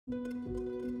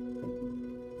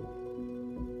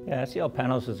Yeah, SEL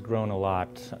Panels has grown a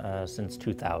lot since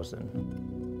 2000.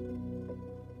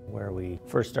 Where we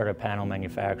first started panel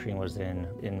manufacturing was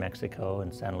in Mexico,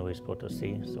 in San Luis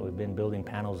Potosí. So we've been building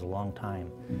panels a long time.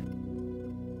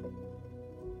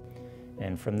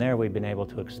 And from there we've been able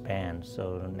to expand.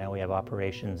 So now we have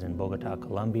operations in Bogota,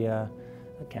 Colombia,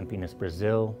 Campinas,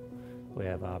 Brazil. We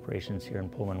have operations here in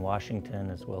Pullman, Washington,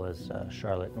 as well as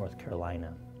Charlotte, North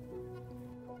Carolina.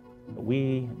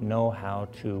 We know how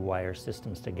to wire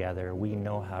systems together, we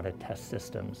know how to test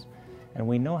systems, and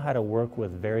we know how to work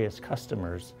with various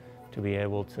customers to be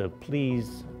able to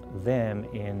please them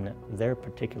in their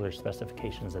particular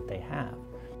specifications that they have.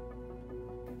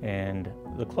 And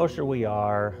the closer we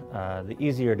are, the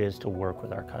easier it is to work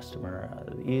with our customer,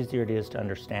 the easier it is to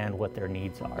understand what their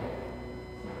needs are.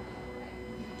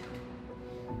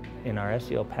 In our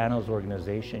SEL Panels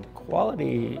organization,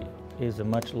 quality is a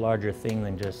much larger thing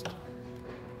than just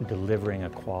delivering a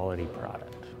quality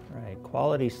product, right?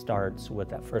 Quality starts with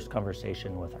that first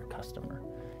conversation with our customer.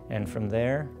 And from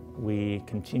there, we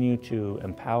continue to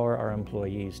empower our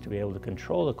employees to be able to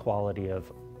control the quality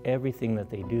of everything that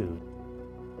they do.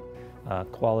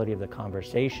 Quality of the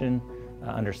conversation,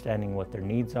 understanding what their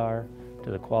needs are,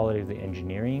 to the quality of the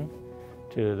engineering,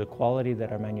 to the quality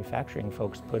that our manufacturing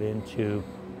folks put into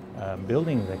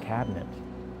building the cabinet,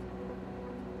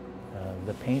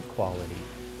 the paint quality,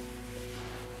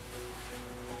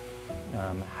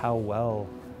 how well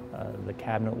the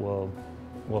cabinet will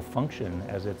function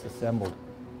as it's assembled,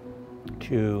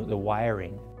 to the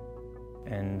wiring,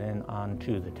 and then on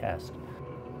to the test.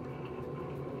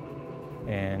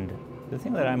 And the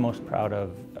thing that I'm most proud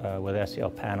of with SEL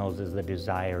Panels is the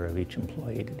desire of each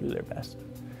employee to do their best.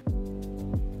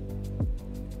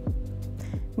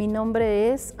 Mi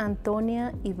nombre es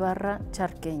Antonia Ibarra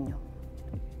Charqueño.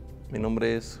 Mi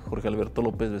nombre es Jorge Alberto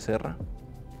López Becerra.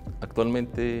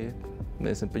 Actualmente me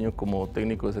desempeño como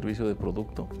técnico de servicio de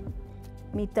producto.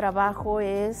 Mi trabajo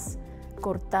es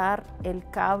cortar el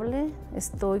cable.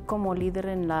 Estoy como líder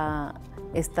en la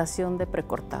estación de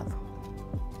precortado.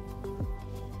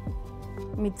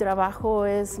 Mi trabajo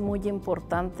es muy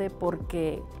importante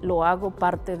porque lo hago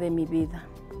parte de mi vida.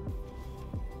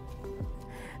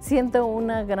 Siento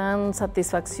una gran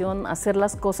satisfacción hacer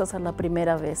las cosas a la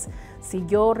primera vez. Si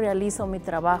yo realizo mi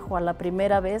trabajo a la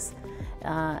primera vez,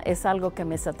 es algo que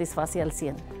me satisface al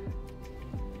 100.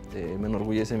 Me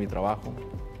enorgullece mi trabajo.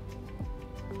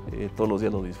 Todos los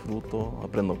días lo disfruto,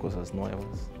 aprendo cosas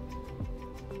nuevas.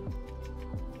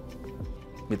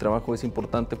 Mi trabajo es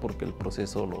importante porque el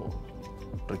proceso lo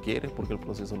requiere, porque el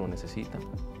proceso lo necesita.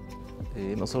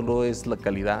 No solo es la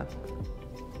calidad,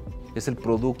 es el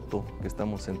producto que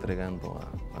estamos entregando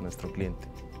a nuestro cliente.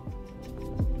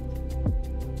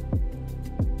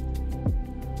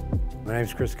 My name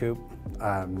is Chris Coop.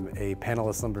 I'm a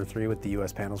panelist number 3 with the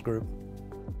U.S. Panels Group.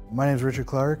 My name is Richard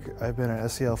Clark. I've been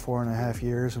at SEL 4.5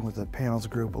 years and with the Panels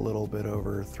Group a little bit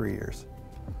over 3 years.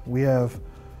 We have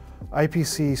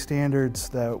IPC standards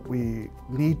that we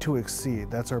need to exceed.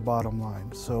 That's our bottom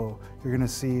line. So you're going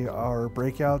to see our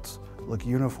breakouts look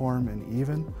uniform and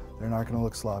even. They're not going to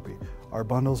look sloppy. Our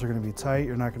bundles are going to be tight.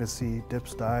 You're not going to see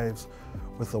dips, dives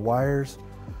with the wires.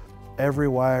 Every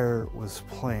wire was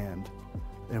planned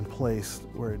and placed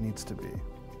where it needs to be.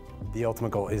 The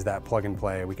ultimate goal is that plug and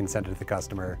play. We can send it to the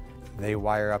customer. They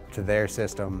wire up to their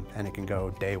system and it can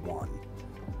go day one.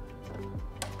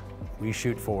 We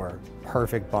shoot for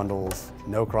perfect bundles,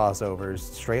 no crossovers,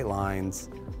 straight lines,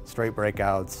 straight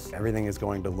breakouts. Everything is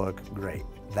going to look great.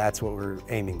 That's what we're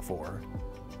aiming for.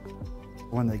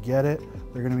 When they get it,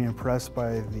 they're going to be impressed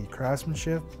by the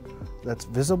craftsmanship that's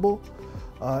visible,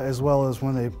 as well as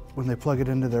when they plug it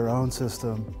into their own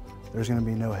system, there's going to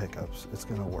be no hiccups. It's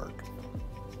going to work.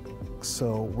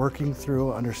 So working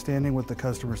through understanding what the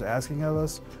customer's asking of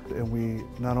us, and we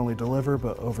not only deliver,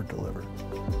 but over-deliver.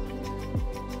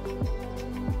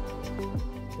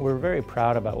 We're very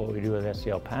proud about what we do with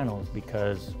SEL Panels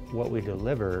because what we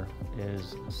deliver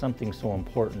is something so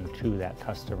important to that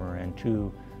customer and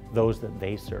to those that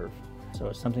they serve. So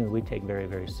it's something that we take very,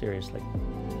 very seriously.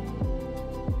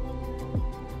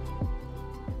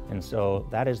 And so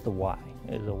that is the why.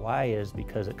 The why is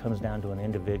because it comes down to an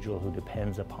individual who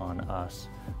depends upon us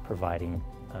providing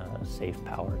safe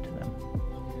power to them.